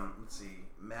had let's see,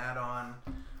 Matt on.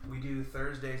 We do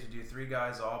Thursdays. We do Three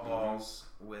Guys All Balls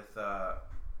with.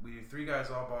 We do Three Guys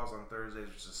All Balls on Thursdays,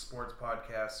 which is a sports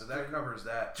podcast. So that covers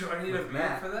that. Do I need a with beer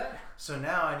Matt. for that? So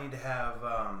now I need to have.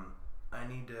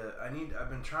 I've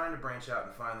been trying to branch out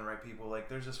and find the right people. Like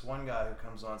there's this one guy who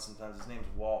comes on sometimes. His name's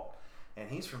Walt, and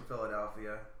he's from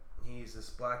Philadelphia. He's this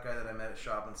black guy that I met at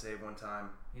Shop and Save one time.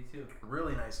 Me too.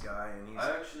 Really nice guy, and he's.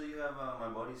 I actually have my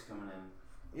buddies coming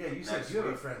in. Yeah, you said next you have a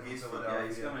week. friend from He's Philadelphia. Yeah,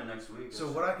 he's coming in next week. So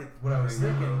what I was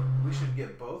thinking, we should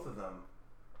get both of them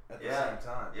at the Yeah. same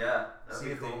time. Yeah, that'd See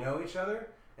be if cool. they know each other,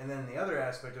 and then the other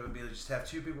aspect of it would be to just have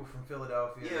two people from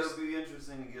Philadelphia. Yeah, it would be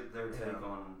interesting to get their take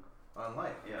on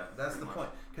life. Yeah, that's the pretty point.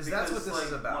 much. Because that's what this like,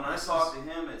 is about. When This I talk is- to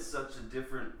him, it's such a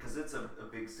different, because it's a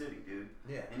big city, dude.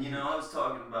 Yeah. And you know, I was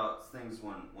talking about things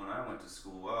when I went to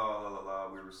school. Oh, la la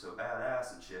la, we were so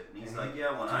badass and shit. And he's like,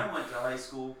 yeah, when I went to high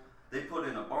school, they put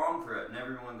in a bomb threat and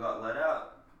everyone got let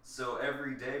out. So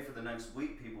every day for the next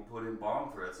week, people put in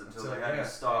bomb threats until they had to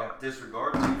stop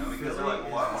disregarding, you know, because they're like,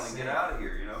 well, I want to get out of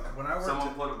here, you know. When I worked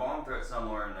Someone put a bomb threat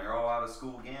somewhere and they're all out of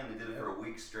school again. They did it for a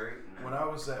week straight. And when I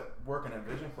was working at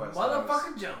Vision Quest,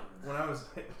 Motherfucker Jones. When I was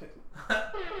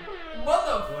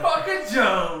Motherfucker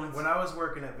Jones. When I was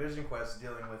working at Vision Quest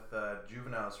dealing with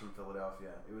juveniles from Philadelphia,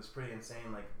 it was pretty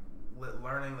insane. Like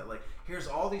learning that, like, here's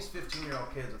all these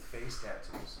 15-year-old kids with face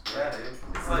tattoos. Yeah, dude.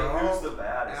 It's like, who's the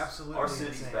baddest? Absolutely Our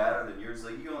city's insane. badder than yours.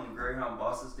 Like, you go on the Greyhound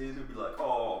buses, dude, they'll be like,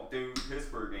 oh, dude,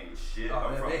 Pittsburgh ain't shit. Oh,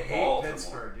 I'm man, from they hate Baltimore.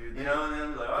 Pittsburgh, dude. You know, and then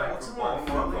they're like, I'm from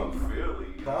Baltimore, I'm from Philly.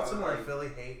 You Baltimore know, and Philly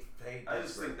hate I just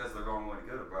Pittsburgh. think that's the wrong way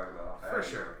to go to brag about. For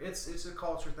sure. It's a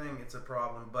culture thing. It's a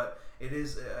problem, but it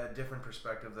is a different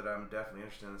perspective that I'm definitely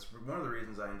interested in. It's one of the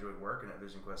reasons I enjoyed working at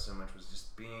Vision Quest so much was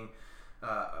just being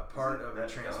a part of a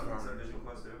transformative. Vision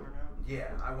Quest over now?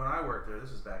 Yeah, when I worked there, this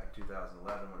was back in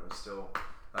 2011 when it was still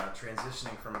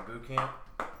transitioning from a boot camp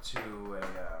to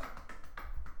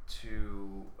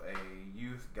a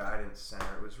youth guidance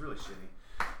center. It was really shitty,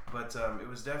 but it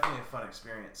was definitely a fun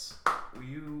experience.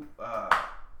 You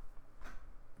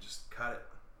just cut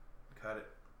it,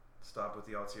 stop with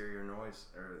the ulterior noise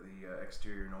or the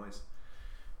exterior noise.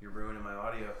 You're ruining my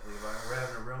audio, Levi. We're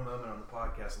having a real moment on the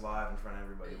podcast live in front of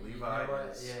everybody. Levi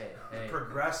is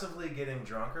progressively getting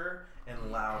drunker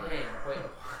and louder. Hey, wait.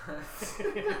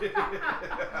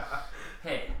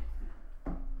 Hey.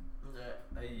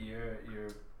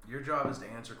 Your job is to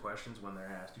answer questions when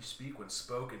they're asked. You speak when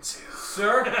spoken to.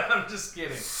 Sir? I'm just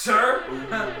kidding. Sir?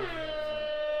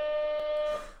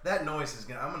 That noise is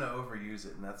I'm gonna overuse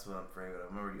it, and that's what I'm afraid of.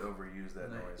 I'm gonna overuse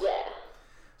that noise.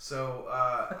 So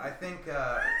I think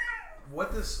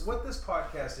what this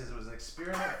podcast is, it was an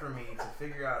experiment for me to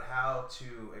figure out how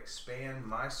to expand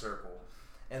my circle,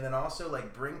 and then also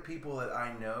like bring people that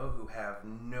I know who have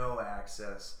no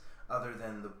access other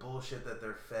than the bullshit that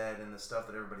they're fed and the stuff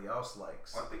that everybody else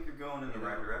likes. Well, I think you're going in the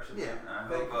right direction. Yeah, man. I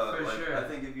thank hope. you. For sure. I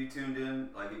think if you tuned in,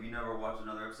 like if you never watched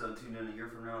another episode, tuned in a year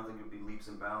from now, I think it'd be leaps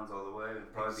and bounds all the way.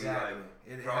 It'd probably Exactly.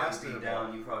 be like It probably has to be evolve.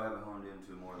 down. You probably haven't honed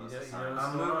into more or less. You know, the science.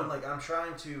 I'm going moving on? like I'm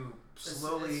trying to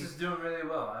slowly. This is doing really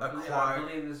well. I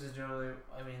believe this is doing really.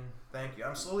 I mean, Thank you.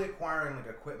 I'm slowly acquiring like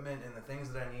equipment and the things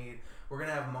that I need. We're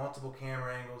gonna have multiple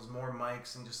camera angles, more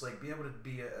mics, and just like be able to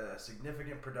be a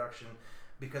significant production,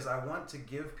 because I want to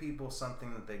give people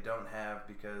something that they don't have,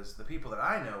 because the people that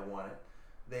I know want it.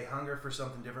 They hunger for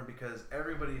something different because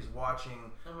everybody's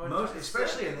watching.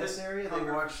 Especially in this area, they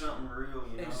watch something real.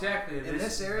 You know? exactly. in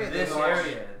this area. This they watch,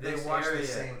 area. They This watch area. the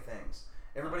same things.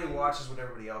 Everybody watches what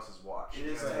everybody else has watched. It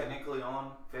is Right. technically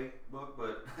on Facebook,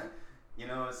 but you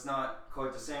know it's not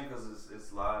quite the same because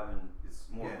it's live and it's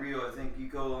more real. I think you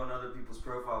go on other people's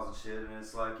profiles and shit, and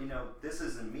it's like, you know, this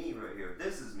isn't me right here.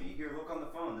 This is me. Here, look on the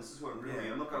phone. This is what I really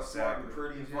am. Look how smart and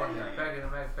pretty and funny I am. Back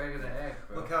in the heck,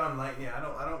 bro. Look how enlightened. Yeah,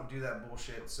 I don't do that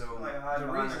bullshit. So Like hide the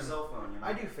behind their reason cell phone. You know?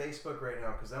 I do Facebook right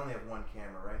now because I only have one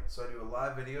camera, right? So I do a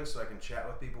live video so I can chat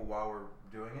with people while we're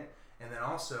doing it, and then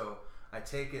also I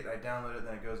take it, I download it,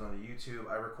 then it goes onto YouTube.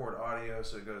 I record audio,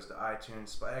 so it goes to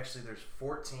iTunes. But actually, there's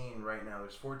 14 right now.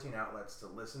 There's 14 outlets to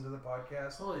listen to the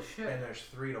podcast, Holy shit. and there's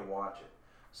 3 to watch it.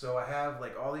 So I have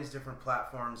like all these different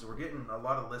platforms. We're getting a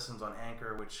lot of listens on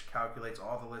Anchor, which calculates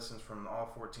all the listens from all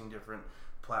 14 different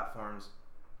platforms.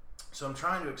 So I'm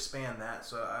trying to expand that.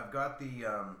 So I've got the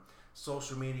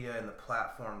social media and the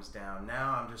platforms down.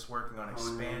 Now I'm just working on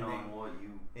expanding. on what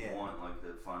you want, like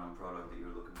the final product that you're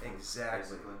looking for.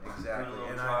 Exactly, basically. exactly. Doing a little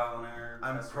And trial and error.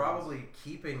 I'm test probably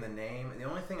keeping the name. The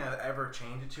only thing I've ever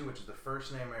changed it to, which is the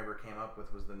first name I ever came up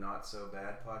with, was the Not So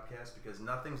Bad podcast, because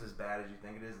nothing's as bad as you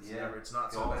think it is. It's Yeah. never. It's not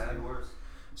runs. so Always bad. be worse.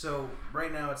 So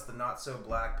right now it's the Not So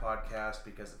Black podcast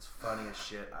because it's funny as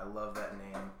shit. I love that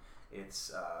name.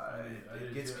 It's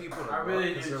it gets people to I really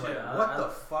look 'cause do they're too. like, what the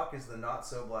fuck is the Not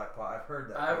So Black pod? I've heard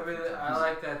that. I quite a few really, I times.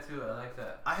 like that too. I like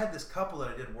that. I had this couple that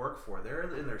I did work for. They're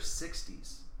in their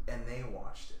 60s and they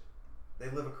watched it. They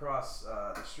live across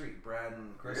the street, Brad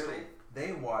and Crystal. Really?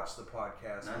 They watched the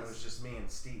podcast and it was just me and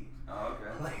Steve. Oh,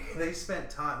 okay. Like they spent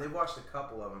time. They watched a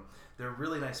couple of them. They're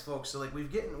really nice folks. So like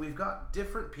we've got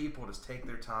different people to take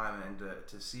their time and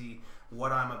to see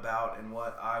what I'm about and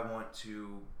what I want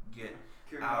to get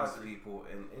out of people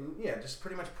and yeah, just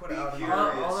pretty much put Be out. curious.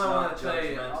 All I want not to tell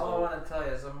you, judgmental. all I want to tell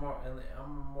you is I'm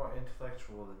more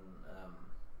intellectual than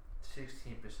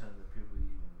 16% of the people you.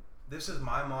 This is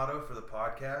my motto for the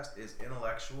podcast: is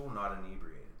intellectual, not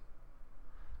inebriated.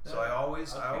 So No. I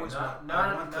always Okay, I want the not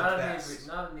best.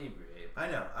 not inebriated. I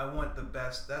know. I want the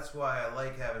best. That's why I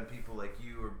like having people like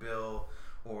you or Bill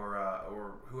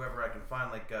or whoever I can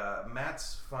find. Like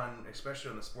Matt's fun,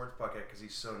 especially on the sports podcast because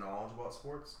he's so knowledgeable about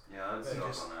sports. Yeah, let's He talk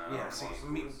just- on that. I yeah. don't See, know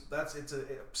me, sports.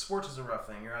 sports is a rough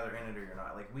thing. You're either in it or you're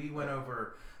not. Like we went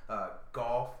over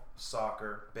golf,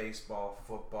 soccer, baseball,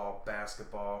 football,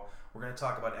 basketball. We're gonna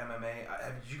talk about MMA.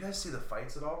 Did you guys see the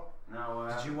fights at all? No,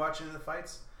 Did you watch any of the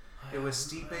fights? It was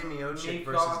Stipe Miocic Meacock,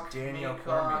 versus Daniel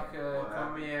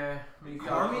Cormier.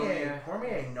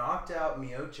 Cormier knocked out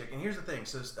Miocic, and here's the thing.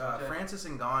 So Okay. Francis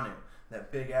Ngannou,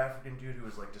 that big African dude who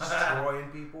was like destroying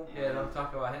people, Yeah, don't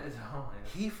talk about his own.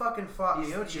 he fucking fought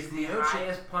He's Miocic. the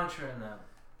highest puncher in them.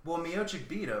 Well, Miocic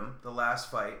beat him the last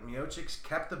fight. Miocic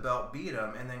kept the belt, beat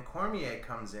him, and then Cormier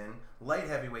comes in, light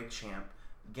heavyweight champ,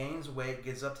 gains weight,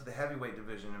 gets up to the heavyweight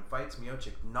division, and fights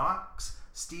Miocic, knocks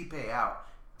Stipe out.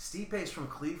 Stipe's from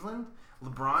Cleveland.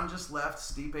 LeBron just left.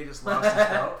 Stipe just lost his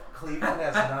belt. Cleveland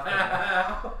has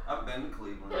nothing. I've been to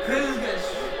Cleveland.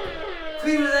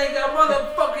 Cleveland ain't got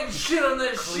motherfucking shit on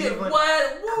their shit. Cleveland-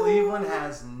 What? Woo! Cleveland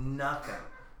has nothing.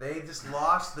 They just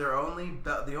lost their only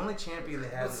belt. The only champion they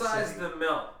had. Besides in the city. the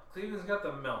melt, Cleveland's got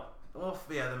the melt. Well,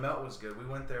 yeah, the melt was good. We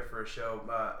went there for a show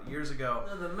years ago.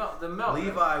 No, the melt.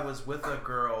 Levi was with a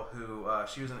girl who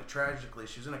she was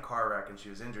in a car wreck and she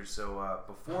was injured. So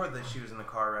before she was in the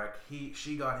car wreck,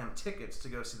 she got him tickets to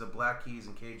go see the Black Keys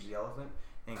and Cage the Elephant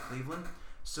in Cleveland.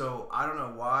 So I don't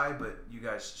know why, but you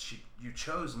guys, you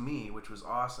chose me, which was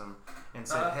awesome, and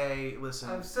said, "Hey,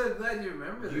 listen." I'm so glad you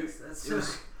remember this. That's so,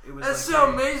 It was that's like, so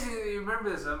hey, amazing that you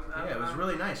remember this. Yeah, it was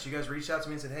really nice. You guys reached out to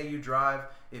me and said, "Hey, you drive.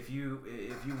 If you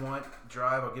want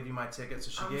drive, I'll give you my ticket."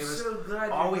 So she I'm gave us. so glad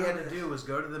you All we had remember to this. do was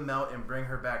go to the Melt and bring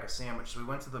her back a sandwich. So we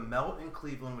went to the Melt in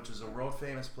Cleveland, which is a world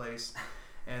famous place,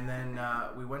 and then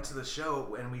we went to the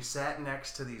show and we sat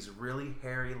next to these really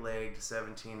hairy-legged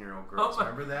 17-year-old girls. Oh my-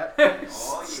 Remember that? Oh,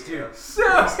 yeah. Dude,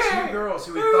 So these two hairy. girls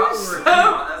who we They thought were we were. so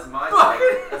That's my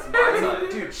type. That's my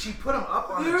type. Dude, she put them up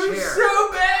on They the were chair.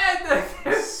 so bad.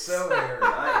 So hairy.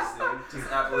 Nice, dude.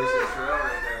 Just Appalachian Trail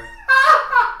right there.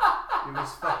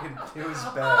 It was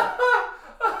bad.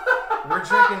 We're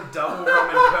drinking double rum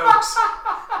and cokes.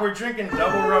 We're drinking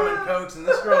double rum and cokes, and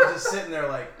this girl's just sitting there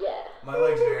like, my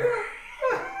legs are hairy.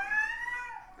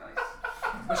 Nice.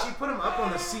 But she put them up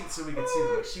on the seat so we could see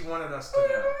them. Like, she wanted us to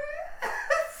know.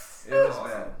 It was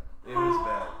bad. It was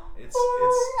bad.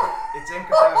 It's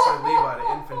incapacitated Levi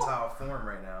to infantile form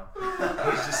right now.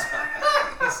 He's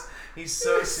just he's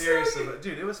so serious about it.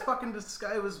 Dude, it was fucking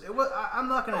disgusting. I'm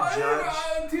not gonna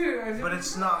judge. Dude, But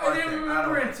it's not I my didn't thing.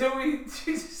 remember I don't until we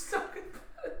just talking about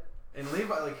it. And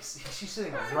Levi, like, she's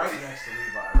sitting right next to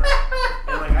Levi, right?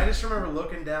 And, like, I just remember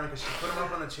looking down because she put him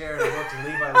up on the chair and I looked and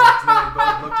Levi looked and then we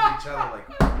both looked at each other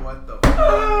like, what the fuck?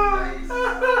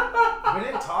 Nice. We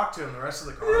didn't talk to him the rest of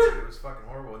the concert. It was fucking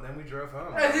horrible. And then we drove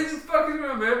home. I didn't fucking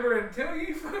remember until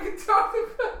you fucking talked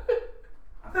about it.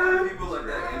 I find people like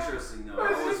that interesting though. I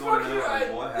This always is want to know fucking-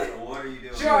 like, what happened. What are you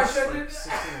doing? She Josh, was I like didn't-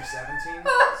 16 or 17.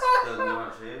 Doesn't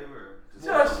want to shave or just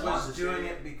Josh doesn't want Was to doing shave?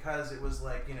 it because it was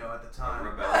like, you know, at the time,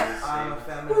 Rebellious I'm a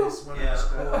statement. feminist when Yeah, it's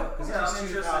cool. Because yeah, I'm it was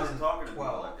interested in talking to people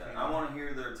 2012. like that. you I know? want to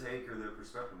hear their take or their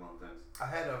perspective on things. I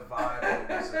had a vibe that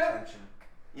was attention.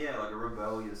 Yeah, like a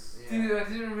rebellious. Yeah. Dude, I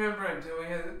didn't remember until we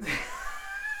had to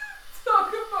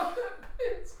talk about that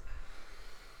bitch.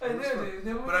 I It was know, fun. dude.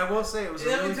 Then we- But I will say it was a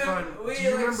then we really took- fun. we Do you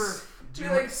like remember? s- Do We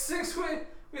you like 6 wings.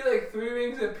 We had like 3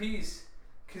 wings a piece,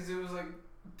 cause it was like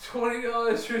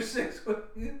 $20 for 6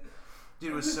 wings.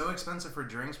 Dude, it was so expensive for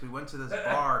drinks. We went to this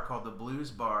bar called the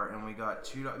Blues Bar, and we got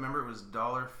 $2. Remember, it was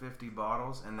 $1.50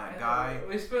 bottles, and that guy,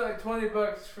 We spent like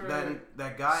 $20 for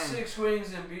that guy, 6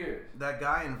 wings and beer. that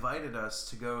guy invited us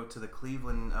to go to the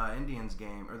Cleveland Indians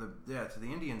game, or to the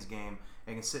Indians game,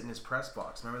 and sit in his press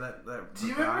box. Remember that? Do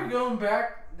you guy? remember going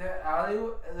back that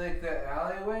alleyway, like that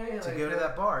alleyway, to like go to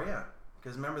that bar? Yeah.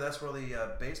 Because remember, that's where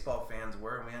the baseball fans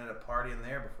were, and we ended up partying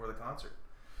there before the concert.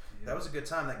 Yeah. That was a good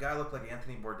time. That guy looked like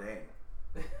Anthony Bourdain.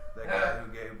 That guy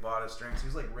who bought us drinks. He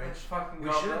was like rich.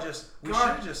 We should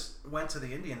have just went to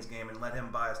the Indians game and let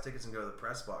him buy us tickets and go to the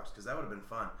press box, because that would have been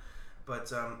fun.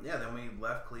 But yeah, then we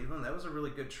left Cleveland. That was a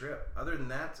really good trip. Other than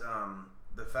that,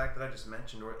 the fact that I just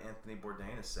mentioned Anthony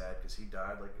Bourdain is sad because he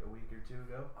died like a week or two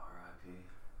ago. R.I.P.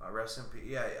 Rest in peace.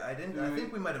 Yeah, I didn't. I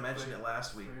think we might have mentioned it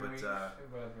last week, but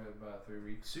about 3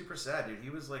 weeks. super sad, dude. He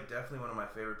was like definitely one of my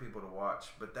favorite people to watch.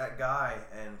 But that guy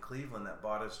in Cleveland that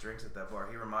bought us drinks at that bar,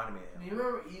 he reminded me of him.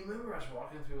 You remember us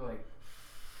walking through like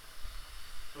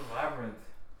the labyrinth?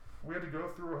 We had to go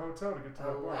through a hotel to get to A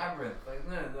that bar. labyrinth,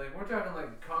 like we're talking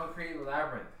like concrete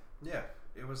labyrinth. Yeah,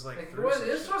 it was like.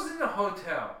 This wasn't a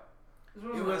hotel. This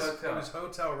wasn't a hotel. It was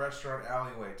hotel, restaurant,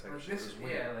 alleyway type shit. It was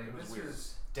weird. Yeah, like it was this weird.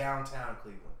 was Downtown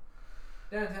Cleveland.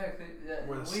 downtown.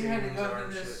 Where the We had to stadiums go are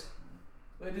and through this. shit.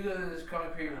 We had to go through this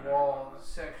concrete wall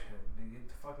section to get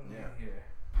the fucking in here.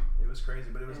 It was crazy,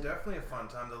 but it was definitely a fun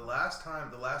time. The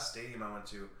last stadium I went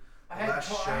to, I had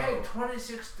 $26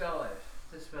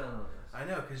 to spend on this. I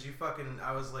know, cause you fucking.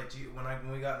 I was like,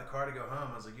 when we got in the car to go home,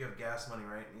 I was like, you have gas money,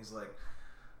 right? And he's like,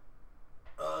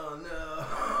 oh no,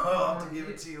 I'll have to give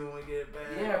it to you when we get it back.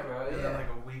 Yeah, bro. And then like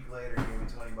a week later, he gave me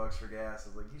 $20 for gas. I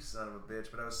was like, you son of a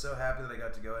bitch. But I was so happy that I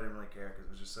got to go. I didn't really care because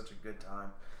it was just such a good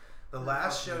time. The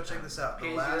last show, check this out.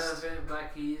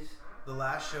 Black Keys. The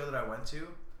last show that I went to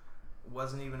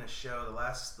wasn't even a show. The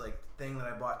last thing that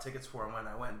I bought tickets for,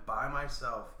 I went by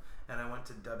myself and I went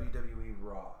to WWE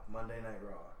Raw, Monday Night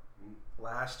Raw,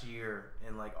 last year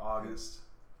in like August.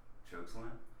 Chokeslam?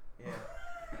 Yeah.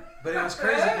 But it was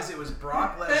crazy because it was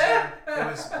Brock Lesnar.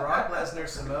 It was Brock Lesnar,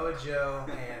 Samoa Joe,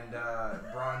 and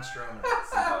Braun Strowman.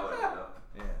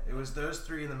 Yeah, it was those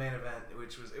three in the main event, it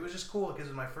was just cool because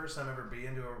it was my first time ever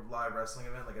being to a live wrestling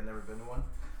event. Like I'd never been to one.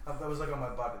 That was like on my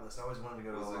bucket list. I always wanted to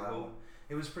go to a live one.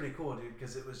 It was pretty cool, dude,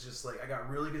 because it was just like I got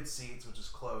really good seats, which is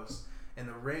close. And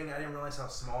the ring, I didn't realize how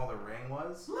small the ring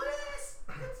was. Look at this!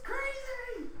 It's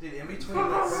crazy! Dude, in between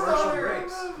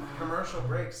commercial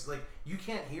breaks, like you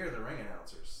can't hear the ring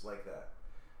announcers like that.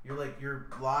 You're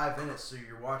live in it, so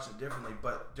you're watching it differently.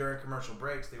 But during commercial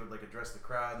breaks, they would like address the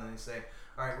crowd and then they say,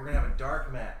 "All right, we're gonna have a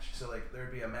dark match." So like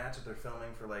there'd be a match that they're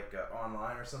filming for like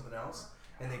online or something else,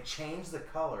 and they change the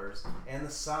colors and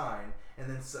the sign, and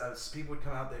then people would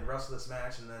come out, they'd wrestle this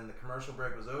match, and then the commercial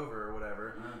break was over or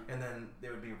whatever, and then they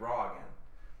would be Raw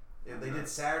again. They did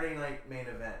Saturday night main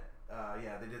event.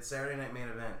 They did Saturday night main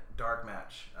event dark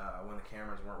match when the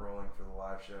cameras weren't rolling for the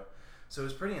live show. So it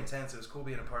was pretty intense. It was cool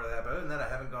being a part of that. But other than that, I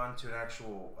haven't gone to an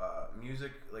actual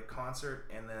music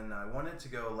concert. And then I wanted to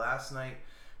go last night.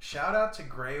 Shout out to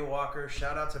Gray Walker.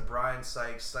 Shout out to Brian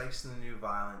Sykes. Sykes and the New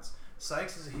Violence.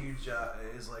 Sykes is a huge,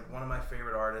 is like one of my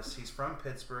favorite artists. He's from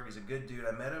Pittsburgh. He's a good dude.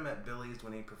 I met him at Billy's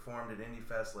when he performed at Indie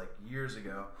Fest like years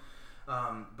ago.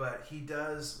 But he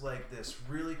does like this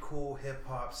really cool hip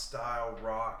hop style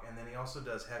rock, and then he also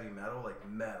does heavy metal, like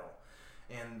metal.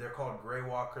 And they're called Gray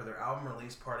Walker. Their album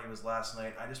release party was last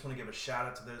night. I just want to give a shout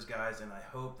out to those guys, and I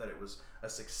hope that it was a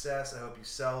success. I hope you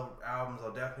sell albums.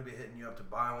 I'll definitely be hitting you up to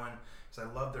buy one because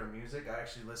I love their music. I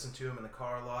actually listen to them in the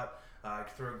car a lot. I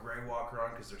throw Gray Walker on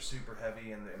because they're super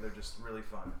heavy and they're just really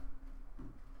fun.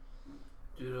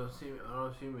 Dude, I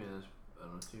don't see me in this.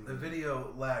 The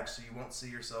video lags, so you won't see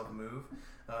yourself move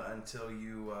until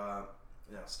you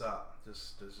stop.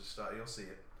 Just stop. You'll see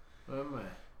it. Where am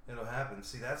I? It'll happen.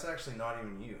 See, that's actually not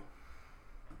even you.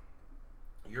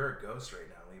 You're a ghost right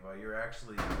now, Levi. You're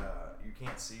actually you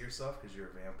can't see yourself because you're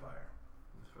a vampire.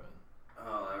 That's right.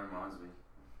 Oh, that reminds me.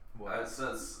 What?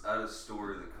 I had a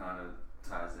story that kind of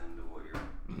ties into what you're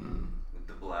with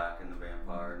the black and the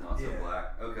vampire, not so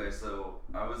black. Okay, so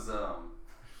I was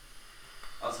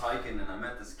hiking and I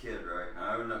met this kid, right? And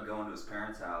I ended up going to his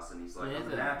parents' house, and he's like,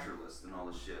 I'm a naturalist and all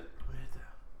this shit.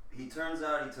 He turns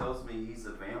out he tells me he's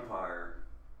a vampire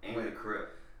and a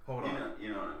Crip. Hold on. You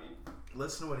know what I mean?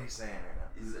 Listen to what he's saying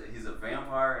right now. He's a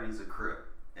vampire and he's a Crip.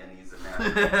 And he's a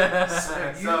naturalist.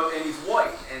 And he's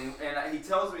white. And he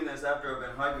tells me this after I've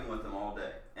been hiking with him all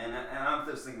day. And I'm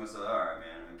just thinking to myself, alright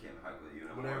man, I can't hike with you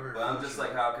anymore. But I'm just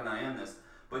like, how can I end this?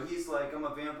 But he's like, I'm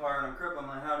a vampire and I'm a Crip. I'm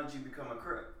like, how did you become a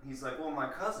Crip? He's like, well, my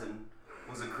cousin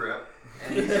was a Crip.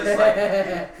 And he's just like,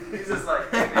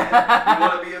 hey man, you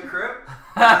want to be a Crip?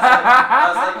 I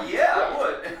was like, yeah, I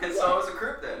would. And so I was a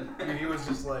Crip then. And he was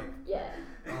just like, yeah,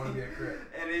 I want to be a Crip.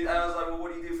 And I was like, well,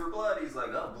 what do you do for blood? He's like,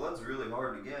 oh, blood's really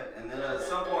hard to get. And then at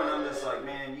some point, I'm just like,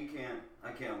 man,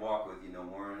 I can't walk with you no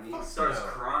more. And he starts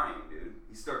crying, dude.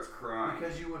 He starts crying.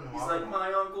 Because you wouldn't walk. He's like,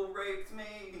 my uncle raped me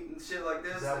and shit like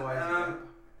this. Is that why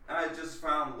I just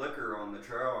found liquor on the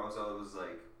trail. So I was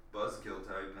like, buzzkill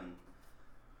type. And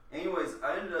anyways,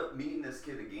 I ended up meeting this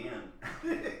kid again.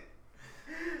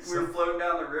 We were floating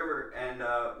down the river, and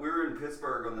we were in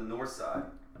Pittsburgh on the north side.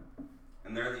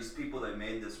 And there are these people that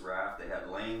made this raft. They had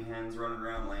laying hens running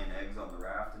around, laying eggs on the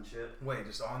raft and shit. Wait,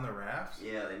 just on the raft?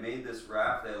 Yeah, they made this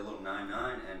raft. They had a little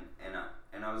 9-9,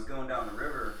 and I was going down the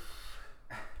river,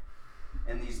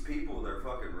 and these people, their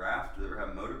fucking raft, they were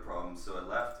having motor problems. So I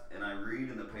left, and I read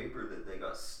in the paper that they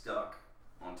got stuck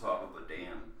on top of a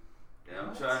dam. And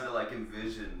I'm trying to like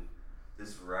envision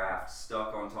this raft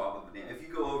stuck on top of a dam. If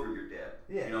you go over, you're dead.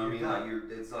 Yeah, you know what I mean? done.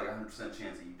 Like it's like 100%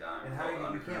 chance of you dying. And how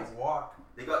you can't walk?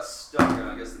 They got stuck, and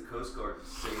I guess the Coast Guard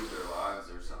saved their lives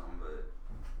or something. But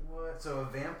What? So a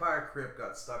vampire crip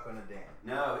got stuck on a dam.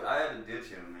 no, I had to ditch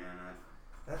him, man.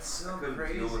 That's so I couldn't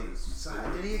crazy. deal with this So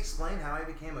story. did he explain how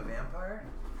he became a vampire?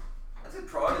 That's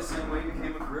probably the same way he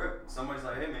became a crip. Somebody's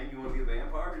like, "Hey man, you want to be a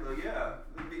vampire?" You're like, "Yeah,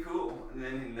 it'd be cool." And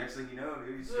then the next thing you know,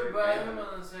 dude, he's Is there a straight bathroom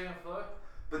vampire. on the second floor?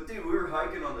 But dude, we were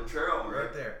hiking on the trail, right?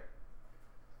 Right there.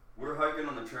 We're hiking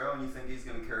on the trail, and you think he's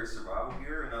gonna carry survival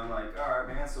gear? And I'm like, "All right,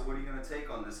 man. So what are you gonna take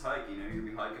on this hike? You know, you're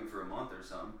gonna be hiking for a month or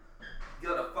something." He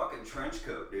got a fucking trench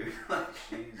coat, dude. Like,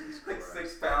 Jesus like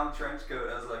Christ. 6-pound trench coat.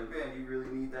 I was like, "Man, you really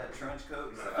need that trench coat?"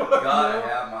 He's like, "I gotta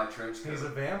have my trench coat." He's a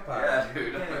vampire. Yeah,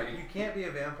 dude. You can't be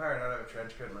a vampire and not have a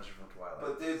trench coat unless you're from Twilight.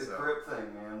 But dude, the So- crip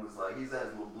thing, man, was like, he's had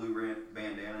his little blue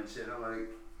bandana and shit. I'm like,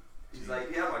 he's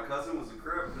like, "Yeah, my cousin was a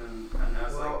crip," and I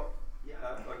was like, Well, "Yeah,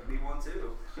 I'd like to be one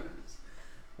too."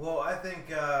 well, I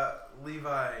think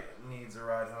Levi needs a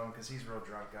ride home because he's real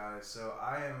drunk, guys. So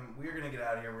we're gonna get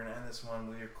out of here. We're gonna end this one.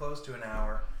 We're close to an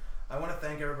hour. I want to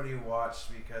thank everybody who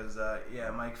watched because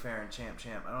Mike Farron, champ.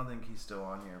 I don't think he's still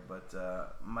on here, but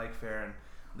Mike Farron,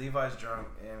 Levi's drunk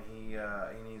and he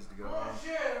needs to go home.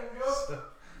 So,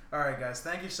 all right, guys,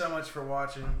 thank you so much for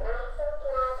watching.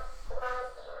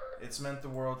 It's meant the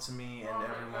world to me and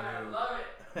everyone I who. love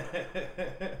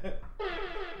it.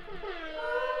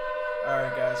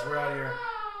 Alright, guys, we're out of here.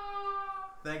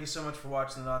 Thank you so much for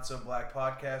watching the Not So Black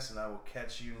podcast, and I will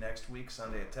catch you next week,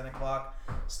 Sunday at 10 o'clock.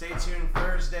 Stay tuned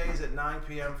Thursdays at 9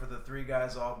 p.m. for the Three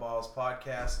Guys All Balls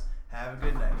podcast. Have a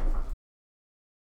good night.